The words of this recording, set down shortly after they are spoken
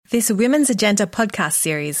This Women's Agenda podcast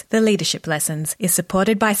series, The Leadership Lessons, is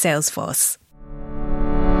supported by Salesforce.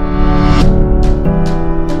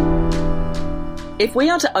 If we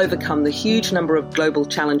are to overcome the huge number of global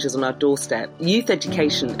challenges on our doorstep, youth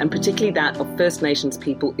education, and particularly that of First Nations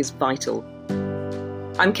people, is vital.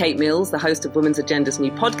 I'm Kate Mills, the host of Women's Agenda's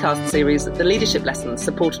new podcast series, The Leadership Lessons,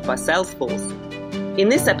 supported by Salesforce. In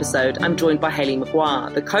this episode, I'm joined by Hayley Maguire,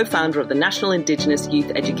 the co-founder of the National Indigenous Youth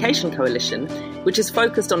Education Coalition, which is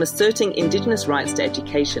focused on asserting Indigenous rights to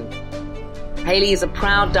education. Hayley is a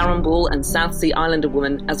proud Darumbal and South Sea Islander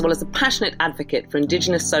woman, as well as a passionate advocate for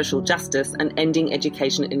Indigenous social justice and ending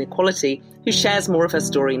education inequality, who shares more of her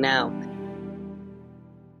story now.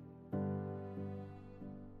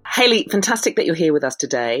 Hayley, fantastic that you're here with us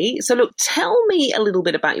today. So look, tell me a little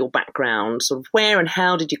bit about your background, sort of where and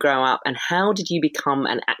how did you grow up and how did you become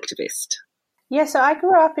an activist? Yeah, so I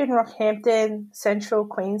grew up in Rockhampton, central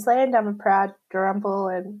Queensland. I'm a proud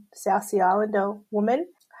Darumbal and South Sea Islander woman.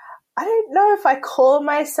 I don't know if I call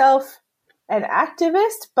myself an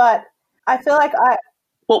activist, but I feel like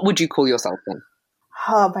What would you call yourself then?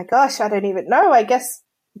 Oh my gosh, I don't even know. I guess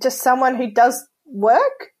just someone who does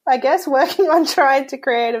work, working on trying to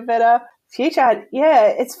create a better future. Yeah,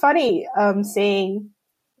 it's funny seeing,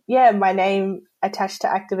 my name attached to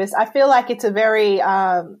activist. I feel like it's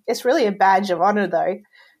it's really a badge of honor though,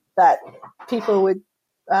 that people would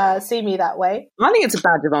see me that way. I think it's a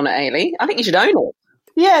badge of honor, Hayley. I think you should own it.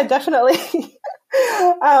 Yeah, definitely.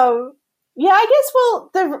 The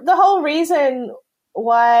whole reason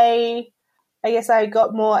why I guess I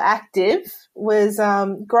got more active was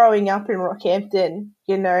growing up in Rockhampton.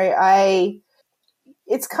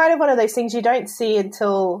 It's kind of one of those things you don't see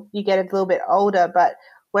until you get a little bit older. But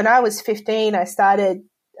when I was 15, I started,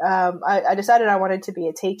 I decided I wanted to be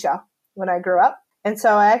a teacher when I grew up. And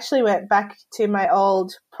so I actually went back to my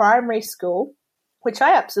old primary school, which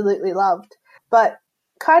I absolutely loved. But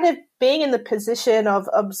kind of being in the position of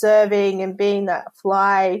observing and being that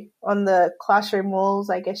fly on the classroom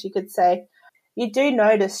walls, I guess you could say, you do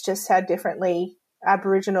notice just how differently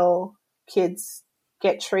Aboriginal kids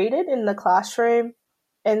get treated in the classroom.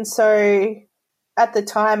 And so at the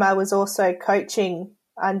time I was also coaching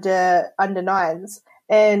under nines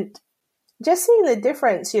and just seeing the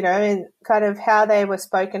difference, in kind of how they were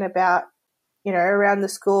spoken about, around the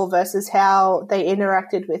school versus how they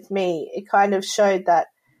interacted with me. It kind of showed that,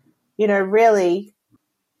 really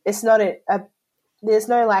it's not there's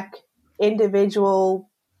no like individual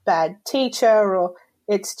bad teacher, or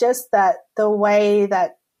it's just that the way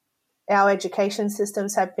that our education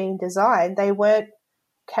systems have been designed, they weren't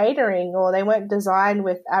catering or they weren't designed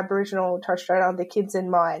with Aboriginal and Torres Strait Islander kids in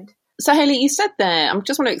mind. So Hayley, you said there, I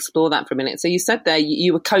just want to explore that for a minute. So you said there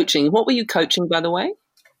you were coaching. What were you coaching, by the way?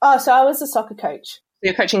 Oh, so I was a soccer coach. So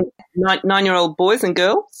you're coaching nine-year-old boys and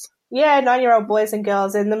girls? Yeah, 9-year-old boys and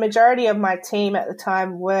girls. And the majority of my team at the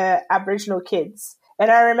time were Aboriginal kids. And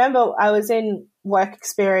I remember I was in work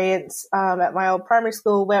experience at my old primary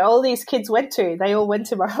school where all these kids went to. They all went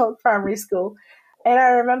to my old primary school. And I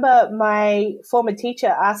remember my former teacher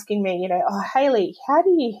asking me, oh, Hayley, how do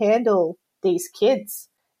you handle these kids?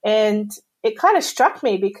 And it kind of struck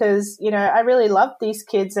me because, I really loved these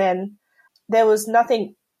kids and there was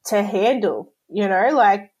nothing to handle,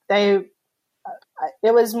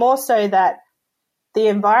 it was more so that the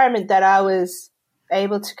environment that I was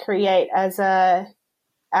able to create as a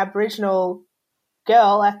Aboriginal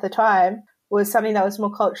girl at the time was something that was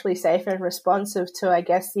more culturally safe and responsive to, I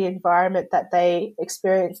guess, the environment that they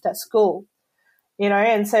experienced at school,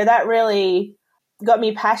 and so that really got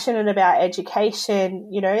me passionate about education.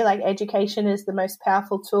 Education is the most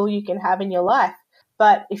powerful tool you can have in your life.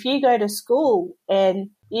 But if you go to school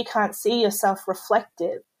and you can't see yourself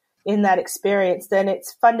reflected in that experience, then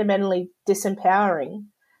it's fundamentally disempowering.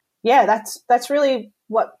 Yeah, that's really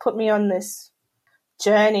what put me on this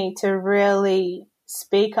journey to really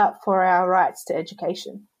speak up for our rights to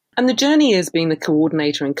education. And the journey has been the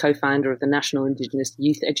coordinator and co-founder of the National Indigenous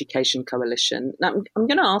Youth Education Coalition. Now, I'm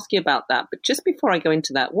going to ask you about that, but just before I go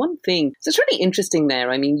into that, one thing, so it's really interesting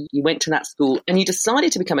there. I mean, you went to that school and you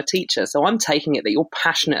decided to become a teacher, so I'm taking it that you're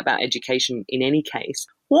passionate about education in any case.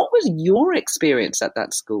 What was your experience at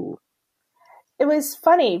that school? It was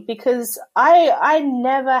funny because I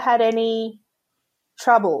never had any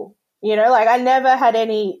trouble. I never had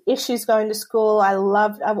any issues going to school. I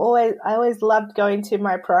always loved going to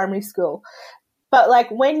my primary school. But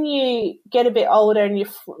when you get a bit older and you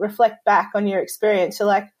reflect back on your experience, you're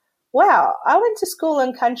like, wow, I went to school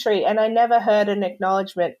in country and I never heard an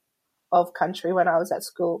acknowledgement of country when I was at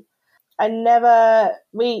school.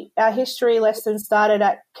 our history lesson started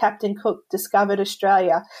at Captain Cook discovered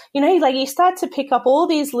Australia. Like you start to pick up all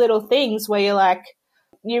these little things where you're like,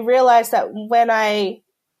 you realize that when I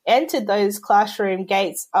entered those classroom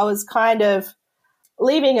gates, I was kind of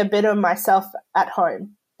leaving a bit of myself at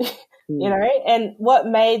home, and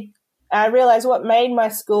I realized what made my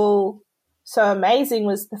school so amazing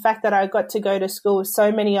was the fact that I got to go to school with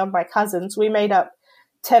so many of my cousins. We made up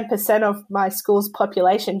 10% of my school's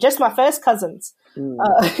population, just my first cousins.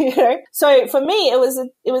 So for me, it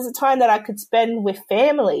was a time that I could spend with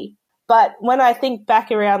family. But when I think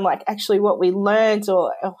back around like actually what we learned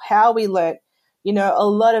or how we learned, a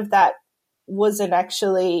lot of that wasn't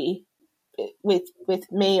actually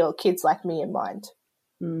with me or kids like me in mind.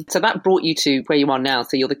 So that brought you to where you are now.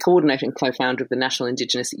 So you're the coordinator and co-founder of the National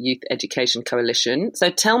Indigenous Youth Education Coalition.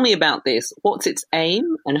 So tell me about this. What's its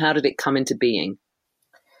aim and how did it come into being?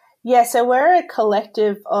 Yeah, so we're a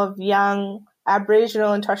collective of young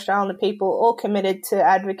Aboriginal and Torres Strait Islander people all committed to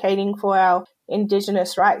advocating for our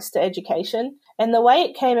Indigenous rights to education. And the way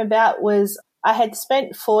it came about was I had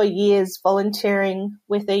spent 4 years volunteering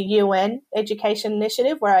with a UN education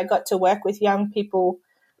initiative where I got to work with young people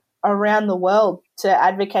around the world to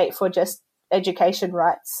advocate for just education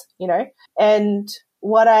rights, And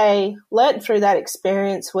what I learned through that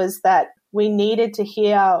experience was that we needed to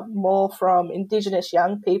hear more from Indigenous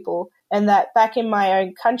young people, and that back in my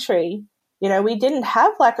own country, we didn't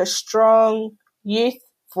have like a strong youth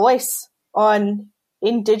voice on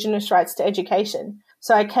Indigenous rights to education.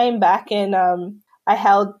 So I came back and I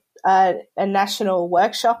held a national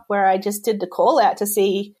workshop where I just did the call out to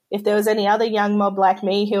see if there was any other young mob like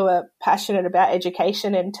me who were passionate about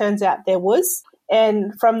education, and turns out there was.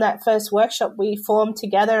 And from that first workshop, we formed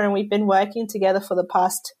together and we've been working together for the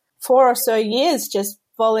past 4 or so years, just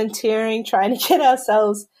volunteering, trying to get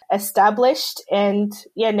ourselves established. And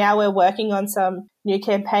now we're working on some new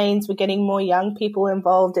campaigns. We're getting more young people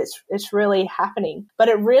involved. It's really happening. But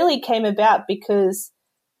it really came about because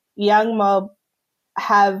young mob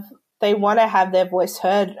they want to have their voice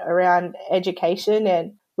heard around education,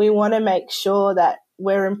 and we want to make sure that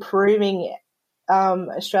we're improving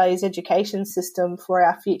Australia's education system for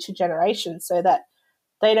our future generations so that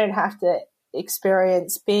they don't have to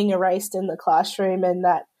experience being erased in the classroom. And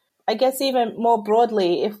that, I guess even more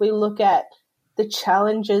broadly, if we look at the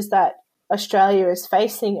challenges that Australia is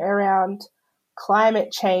facing around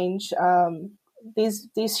climate change,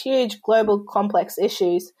 these huge global complex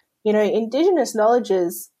issues, Indigenous knowledge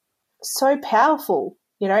is so powerful,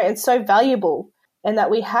 and so valuable, and that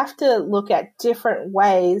we have to look at different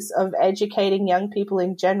ways of educating young people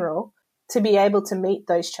in general to be able to meet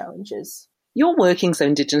those challenges. You're working so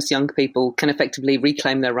Indigenous young people can effectively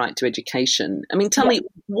reclaim their right to education. I mean, tell me,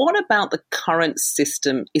 what about the current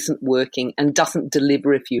system isn't working and doesn't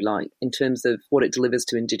deliver, if you like, in terms of what it delivers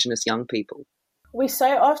to Indigenous young people? We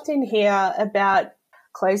so often hear about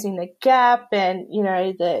closing the gap and,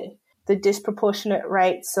 the disproportionate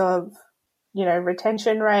rates of,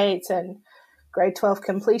 retention rates and grade 12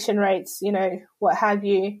 completion rates, what have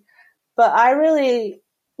you. But I really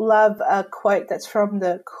love a quote that's from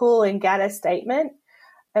the Coolangatta Statement,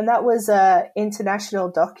 and that was an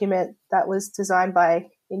international document that was designed by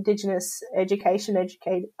Indigenous education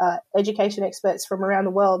experts from around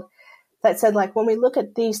the world that said, like, when we look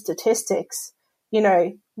at these statistics,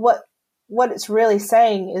 what it's really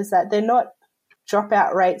saying is that they're not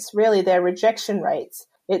dropout rates, really they're rejection rates.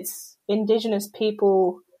 It's Indigenous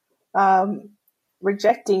people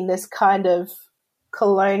rejecting this kind of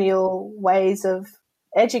colonial ways of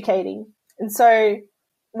educating. And so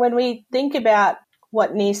when we think about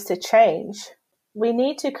what needs to change, we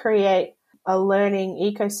need to create a learning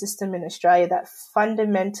ecosystem in Australia that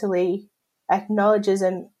fundamentally acknowledges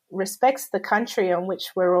and respects the country on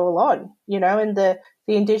which we're all on, and the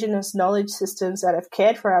Indigenous knowledge systems that have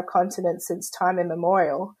cared for our continent since time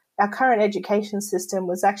immemorial. Our current education system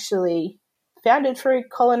was actually founded through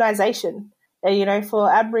colonisation.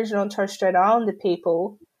 For Aboriginal and Torres Strait Islander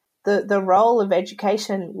people, the role of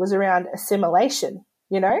education was around assimilation,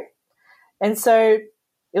 And so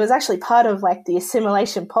it was actually part of like the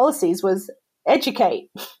assimilation policies was educate,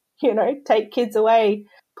 take kids away,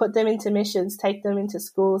 put them into missions, take them into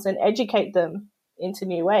schools and educate them into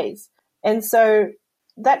new ways. And so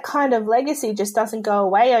that kind of legacy just doesn't go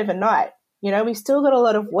away overnight. We still got a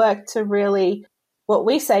lot of work to really, what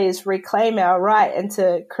we say is reclaim our right and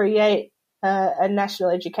to create a national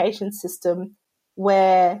education system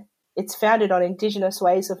where it's founded on Indigenous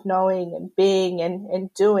ways of knowing and being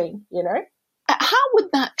and doing, How would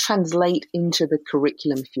that translate into the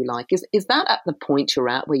curriculum, if you like? Is that at the point you're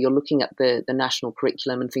at where you're looking at the national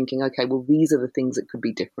curriculum and thinking, okay, well, these are the things that could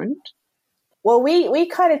be different? Well, we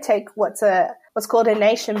kind of take what's called a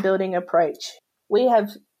nation building approach. We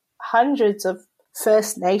have hundreds of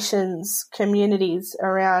First Nations communities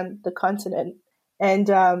around the continent, and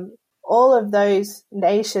all of those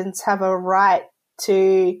nations have a right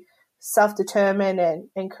to self-determine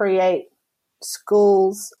and create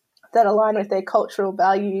schools that align with their cultural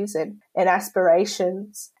values and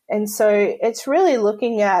aspirations. And so it's really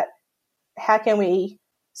looking at how can we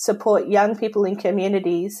support young people in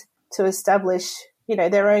communities to establish,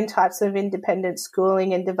 their own types of independent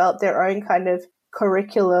schooling and develop their own kind of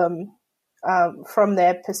curriculum from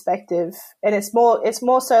their perspective. And it's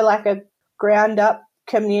more so like a ground up,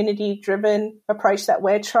 community driven approach that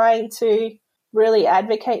we're trying to really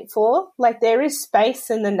advocate for. Like, there is space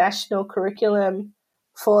in the national curriculum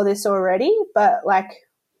for this already, but like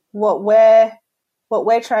what we're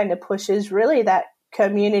trying to push is really that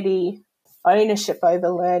community ownership over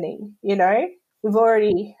learning. We've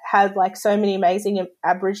already had like so many amazing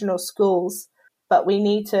Aboriginal schools, but we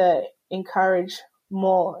need to encourage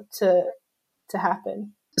more to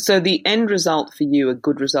happen. So the end result for you, a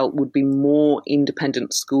good result, would be more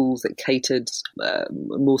independent schools that catered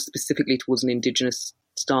more specifically towards an Indigenous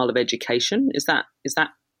style of education. Is that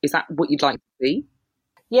what you'd like to see?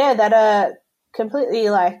 Yeah, that are completely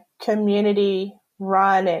like community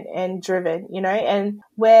run and driven, and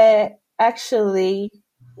where actually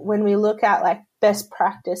when we look at like best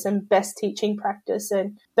practice and best teaching practice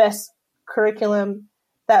and best curriculum,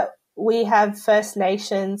 that we have First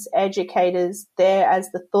Nations educators there as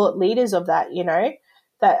the thought leaders of that,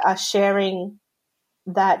 that are sharing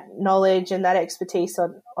that knowledge and that expertise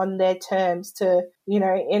on their terms to,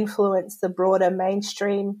 influence the broader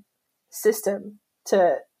mainstream system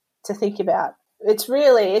to think about. It's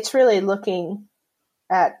really looking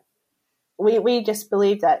at, we just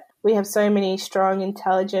believe that we have so many strong,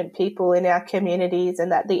 intelligent people in our communities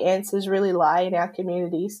and that the answers really lie in our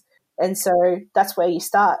communities. And so that's where you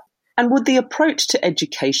start. And would the approach to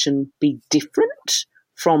education be different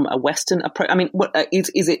from a Western approach? I mean, what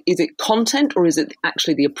is it content, or is it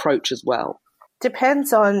actually the approach as well?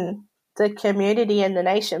 Depends on the community and the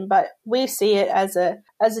nation, but we see it as a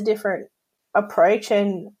different approach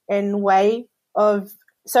and way of.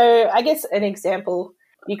 So I guess an example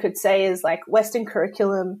you could say is like Western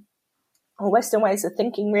curriculum or Western ways of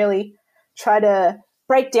thinking really try to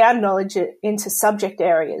break down knowledge into subject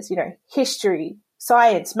areas, history,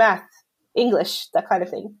 science, math, English, that kind of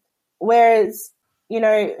thing. Whereas,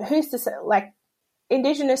 who's to say, like,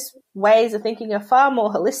 Indigenous ways of thinking are far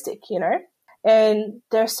more holistic, and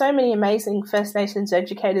there are so many amazing First Nations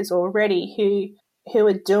educators already who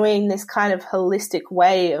are doing this kind of holistic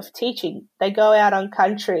way of teaching. They go out on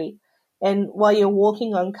country, and while you're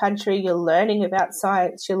walking on country, you're learning about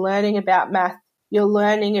science, you're learning about math, you're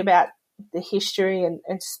learning about the history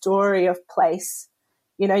and story of place.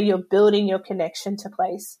 You're building your connection to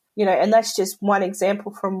place, and that's just one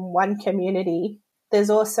example from one community.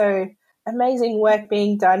 There's also amazing work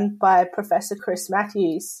being done by Professor Chris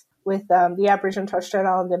Matthews with the Aboriginal and Torres Strait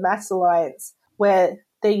Islander Maths Alliance, where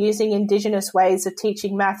they're using Indigenous ways of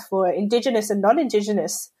teaching math for Indigenous and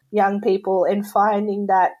non-Indigenous young people, and finding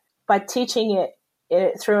that by teaching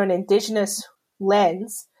it through an Indigenous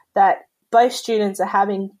lens, that both students are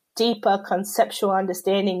having deeper conceptual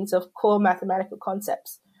understandings of core mathematical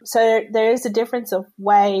concepts. So there is a difference of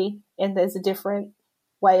way, and there's a different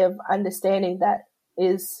way of understanding that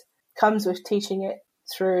comes with teaching it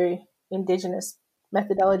through Indigenous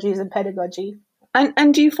methodologies and pedagogy.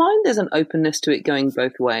 And do you find there's an openness to it going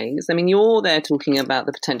both ways? I mean, you're there talking about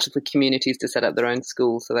the potential for communities to set up their own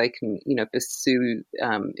schools so they can, pursue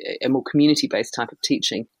a more community-based type of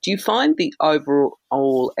teaching. Do you find the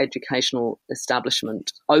overall educational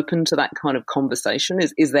establishment open to that kind of conversation?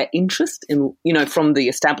 Is there interest in, from the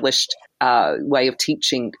established way of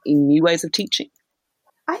teaching in new ways of teaching?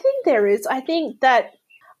 I think there is. I think that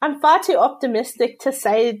I'm far too optimistic to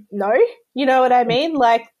say no. You know what I mean?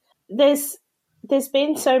 Like, there's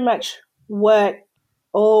been so much work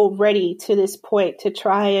already to this point to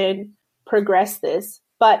try and progress this.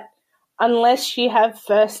 But unless you have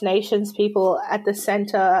First Nations people at the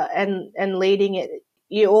center and leading it,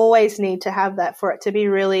 you always need to have that for it to be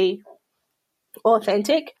really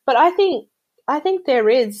authentic. But I think there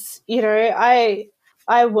is, I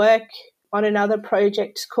work on another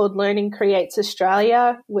project called Learning Creates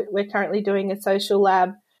Australia. We're currently doing a social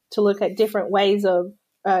lab to look at different ways of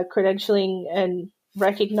credentialing and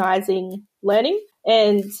recognizing learning,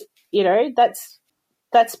 and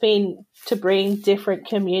that's been to bring different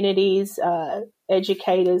communities,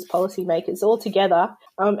 educators, policymakers all together,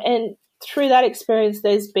 and through that experience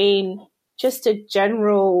there's been just a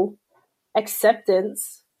general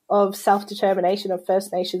acceptance of self-determination of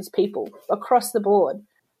First Nations people across the board.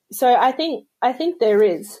 So I think there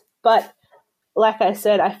is. But like I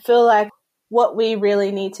said, I feel like what we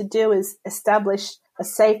really need to do is establish a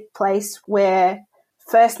safe place where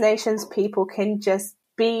First Nations people can just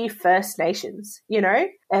be First Nations, you know,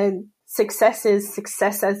 and success is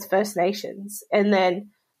success as First Nations. And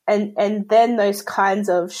then those kinds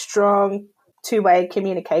of strong two-way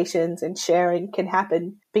communications and sharing can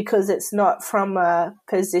happen because it's not from a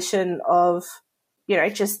position of, you know,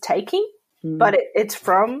 just taking, but it's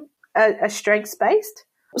from a strengths-based.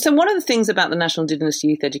 So one of the things about the National Indigenous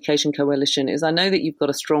Youth Education Coalition is I know that you've got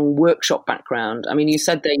a strong workshop background. I mean, you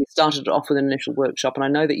said that you started off with an initial workshop, and I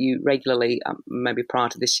know that you regularly, maybe prior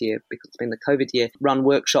to this year, because it's been the COVID year, run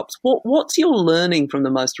workshops. What's your learning from the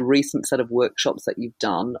most recent set of workshops that you've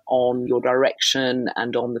done on your direction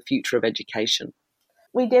and on the future of education?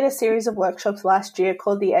 We did a series of workshops last year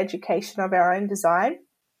called The Education of Our Own Design,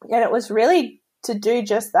 and it was really to do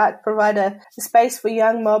just that, provide a space for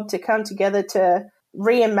young mob to come together to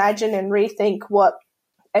reimagine and rethink what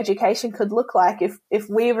education could look like if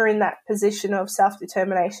we were in that position of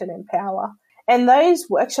self-determination and power. And those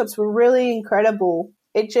workshops were really incredible.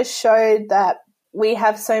 It just showed that we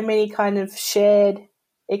have so many kind of shared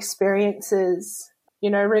experiences, you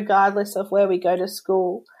know, regardless of where we go to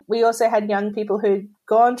school. We also had young people who'd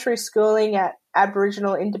gone through schooling at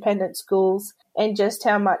Aboriginal independent schools and just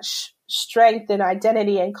how much strength and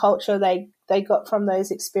identity and culture they got from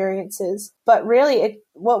those experiences. But really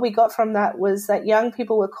what we got from that was that young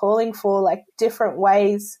people were calling for like different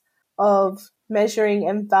ways of measuring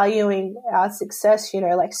and valuing our success. You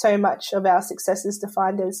know, like so much of our success is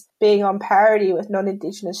defined as being on parity with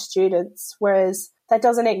non-Indigenous students, whereas that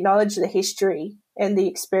doesn't acknowledge the history and the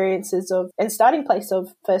experiences of and starting place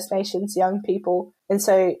of First Nations young people. And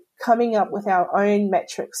so coming up with our own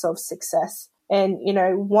metrics of success and, you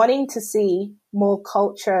know, wanting to see more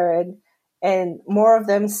culture and more of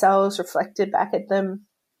themselves reflected back at them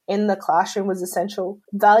in the classroom was essential.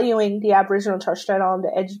 Valuing the Aboriginal and Torres Strait Islander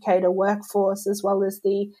educator workforce as well as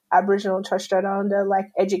the Aboriginal and Torres Strait Islander like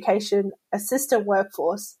education assistant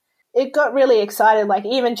workforce. It got really excited, like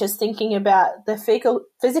even just thinking about the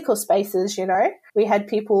physical spaces, you know. We had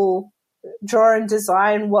people draw and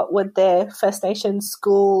design what would their First Nations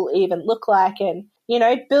school even look like, and, you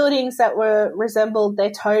know, buildings that resembled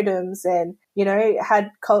their totems and, you know, had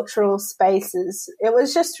cultural spaces. It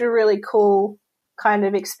was just a really cool kind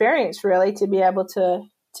of experience, really, to be able to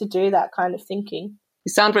do that kind of thinking.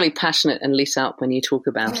 You sound really passionate and lit up when you talk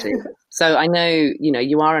about it. So I know, you know,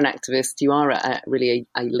 you are an activist, you are really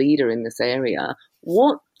a leader in this area.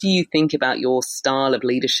 What do you think about your style of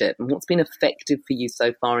leadership and what's been effective for you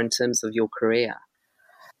so far in terms of your career?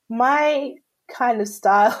 My kind of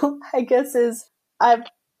style, I guess, is I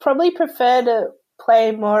probably prefer to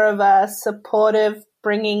play more of a supportive,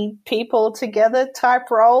 bringing people together type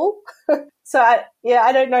role. So I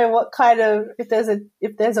don't know what kind of, if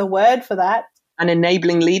there's a word for that. An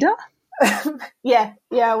enabling leader? Yeah,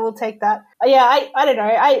 we'll take that. Yeah, I don't know.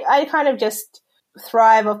 I kind of just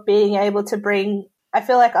thrive of being able to bring, I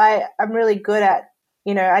feel like I'm really good at,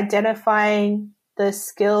 you know, identifying the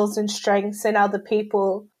skills and strengths in other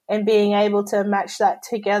people and being able to match that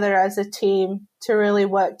together as a team to really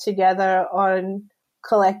work together on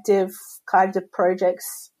collective kinds of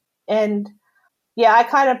projects. And yeah, I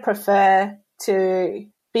kind of prefer to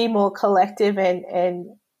be more collective and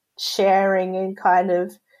sharing and kind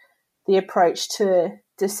of the approach to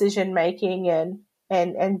decision making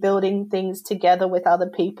and building things together with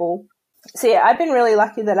other people. So yeah, I've been really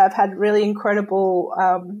lucky that I've had really incredible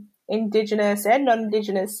Indigenous and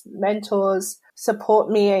non-Indigenous mentors support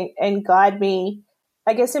me and guide me,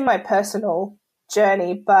 I guess, in my personal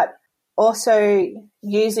journey, but also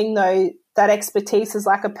using that expertise as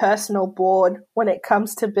like a personal board when it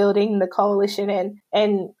comes to building the coalition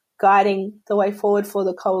and guiding the way forward for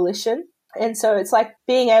the coalition. And so it's like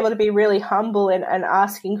being able to be really humble and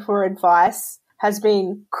asking for advice has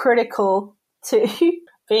been critical to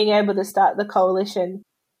being able to start the coalition.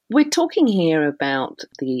 We're talking here about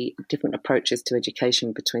the different approaches to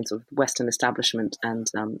education between sort of Western establishment and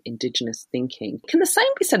Indigenous thinking. Can the same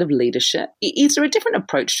be said of leadership? Is there a different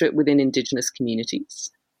approach to it within Indigenous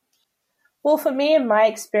communities? Well, for me, in my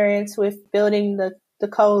experience with building the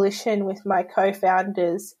coalition with my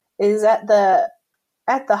co-founders, is at the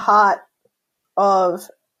heart of,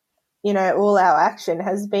 you know, all our action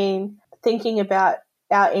has been thinking about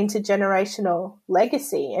our intergenerational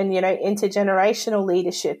legacy and, you know, intergenerational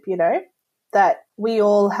leadership, you know, that we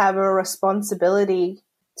all have a responsibility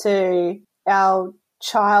to our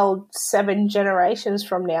child 7 generations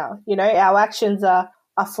from now. You know, our actions are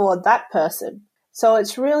for that person. So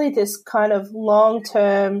it's really this kind of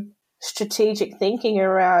long-term strategic thinking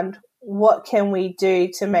around what can we do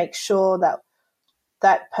to make sure that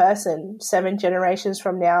that person 7 generations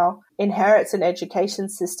from now inherits an education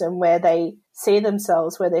system where they see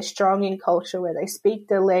themselves, where they're strong in culture, where they speak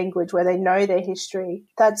their language, where they know their history.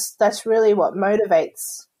 That's really what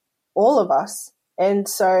motivates all of us. And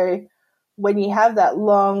so when you have that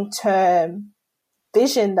long-term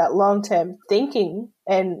vision, that long-term thinking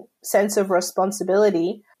and sense of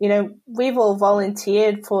responsibility, you know, we've all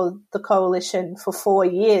volunteered for the coalition for 4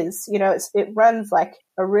 years. You know, it runs like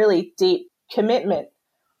a really deep commitment.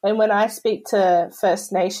 And when I speak to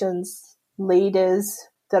First Nations leaders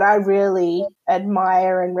that I really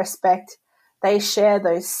admire and respect, they share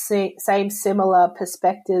those same similar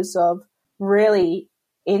perspectives of really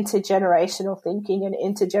intergenerational thinking and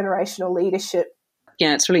intergenerational leadership.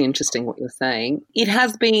 Yeah, it's really interesting what you're saying. It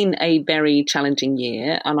has been a very challenging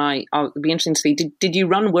year, and I'll be interested to see, did you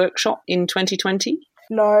run workshop in 2020?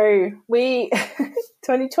 No,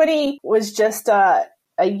 2020 was just a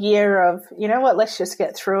year of, you know what, let's just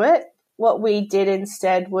get through it. What we did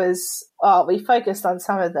instead was we focused on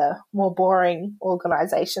some of the more boring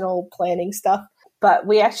organizational planning stuff, but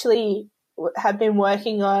we actually have been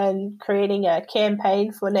working on creating a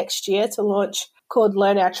campaign for next year to launch called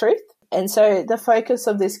Learn Our Truth. And so the focus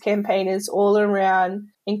of this campaign is all around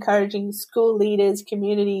encouraging school leaders,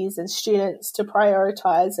 communities and students to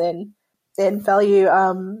prioritize and value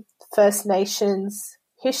First Nations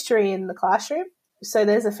history in the classroom. So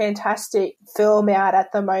there's a fantastic film out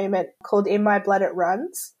at the moment called In My Blood It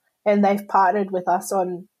Runs, and the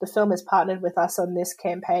film has partnered with us on this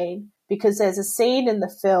campaign because there's a scene in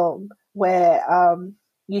the film where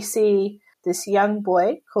you see this young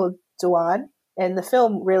boy called Duan, and the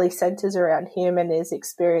film really centers around him and his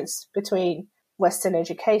experience between Western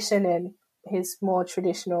education and his more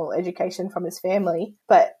traditional education from his family.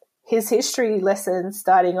 But his history lessons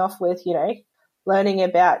starting off with, you know, learning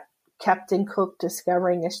about Captain Cook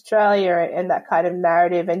discovering Australia and that kind of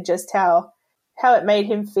narrative, and just how it made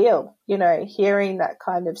him feel, you know, hearing that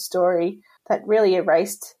kind of story that really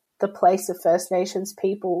erased the place of First Nations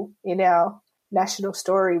people in our national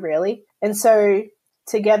story, really. And so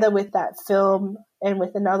together with that film and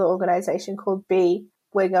with another organisation called B,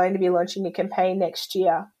 we're going to be launching a campaign next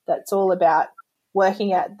year that's all about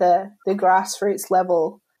working at the grassroots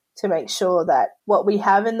level to make sure that what we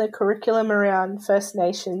have in the curriculum around First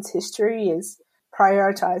Nations history is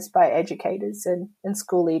prioritised by educators and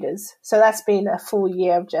school leaders. So that's been a full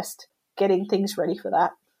year of just getting things ready for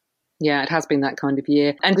that. Yeah, it has been that kind of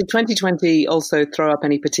year. And did 2020 also throw up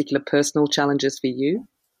any particular personal challenges for you?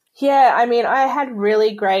 Yeah, I mean, I had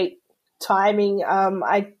really great timing.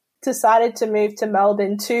 I decided to move to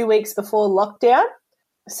Melbourne 2 weeks before lockdown.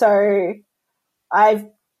 So I've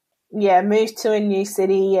moved to a new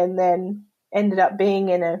city and then ended up being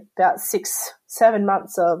in about 6-7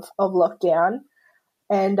 months of lockdown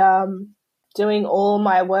and doing all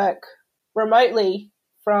my work remotely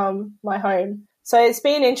from my home. So it's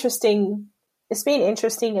been interesting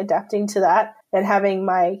adapting to that and having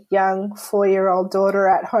my young 4-year-old daughter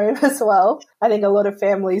at home as well. I think a lot of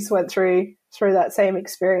families went through that same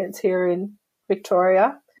experience here in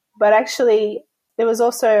Victoria. But actually, it was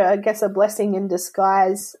also, I guess, a blessing in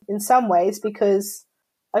disguise in some ways because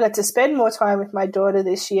I got to spend more time with my daughter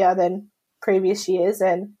this year than previous years,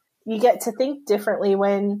 and you get to think differently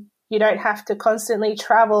when you don't have to constantly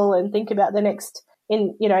travel and think about getting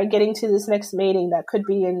to this next meeting that could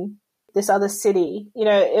be in this other city. You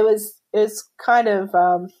know, it was kind of,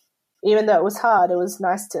 even though it was hard, it was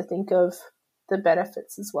nice to think of the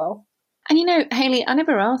benefits as well. And you know, Hayley, I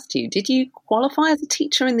never asked you, did you qualify as a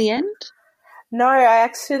teacher in the end? No, I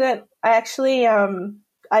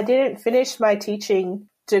didn't finish my teaching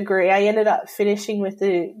degree. I ended up finishing with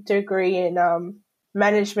a degree in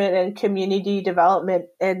management and community development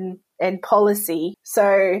and policy.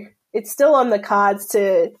 So it's still on the cards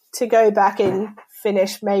to go back and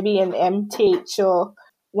finish maybe an M-Teach, or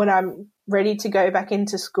when I'm ready to go back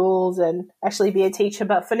into schools and actually be a teacher.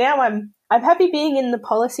 But for now, I'm happy being in the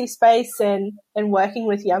policy space and working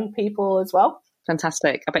with young people as well.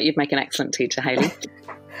 Fantastic. I bet you'd make an excellent teacher, Hayley.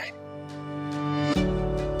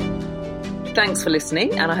 Thanks for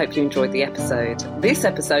listening, and I hope you enjoyed the episode. This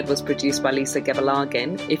episode was produced by Lisa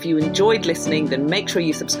Gebelagen. If you enjoyed listening, then make sure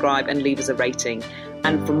you subscribe and leave us a rating.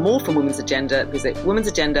 And for more from Women's Agenda, visit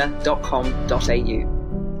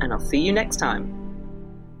womensagenda.com.au. And I'll see you next time.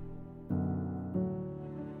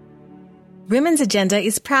 Women's Agenda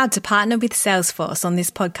is proud to partner with Salesforce on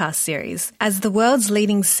this podcast series. As the world's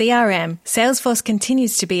leading CRM, Salesforce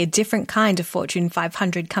continues to be a different kind of Fortune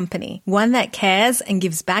 500 company, one that cares and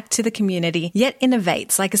gives back to the community, yet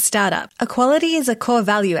innovates like a startup. Equality is a core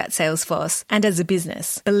value at Salesforce, and as a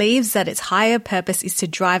business, believes that its higher purpose is to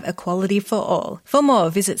drive equality for all. For more,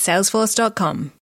 visit salesforce.com.